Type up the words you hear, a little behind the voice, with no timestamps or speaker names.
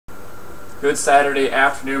Good Saturday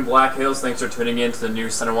afternoon, Black Hills. Thanks for tuning in to the new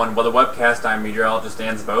Center One Weather Webcast. I'm meteorologist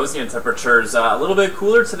Dan Zabosian. Temperatures a little bit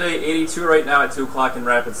cooler today, 82 right now at 2 o'clock in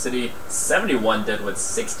Rapid City, 71 Deadwood,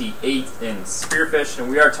 68 in Spearfish, and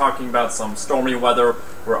we are talking about some stormy weather.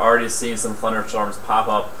 We're already seeing some thunderstorms pop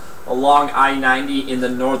up along I-90 in the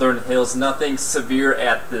northern hills. Nothing severe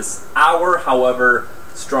at this hour, however,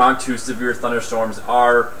 strong to severe thunderstorms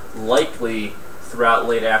are likely throughout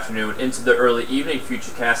late afternoon into the early evening.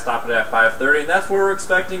 Futurecast stopping at 5:30, and that's where we're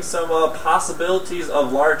expecting some possibilities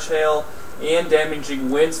of large hail and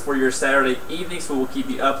damaging winds for your Saturday evening. So we'll keep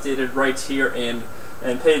you updated right here and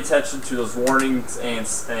pay attention to those warnings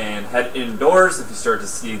and head indoors if you start to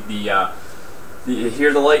see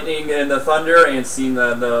hear the lightning and the thunder and seeing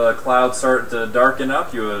the clouds start to darken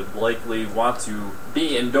up. You would likely want to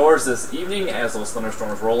be indoors this evening as those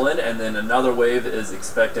thunderstorms roll in, and then another wave is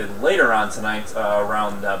expected later on tonight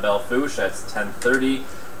around Belle Fourche at 10:30.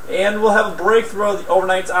 And we'll have a break throughout the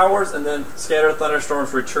overnight hours, and then scattered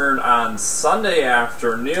thunderstorms return on Sunday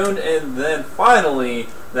afternoon, and then finally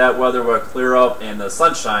that weather will clear up and the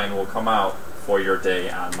sunshine will come out for your day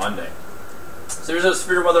on Monday. So here's a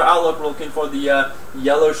severe weather outlook. We're looking for the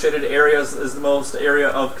yellow shaded areas is the most area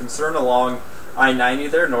of concern along I-90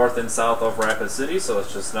 there, north and south of Rapid City. So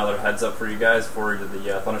that's just another heads up for you guys for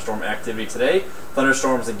the thunderstorm activity today.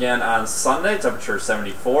 Thunderstorms again on Sunday, temperature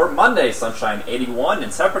 74. Monday, sunshine 81,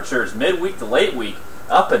 and temperatures midweek to late week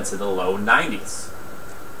up into the low 90s.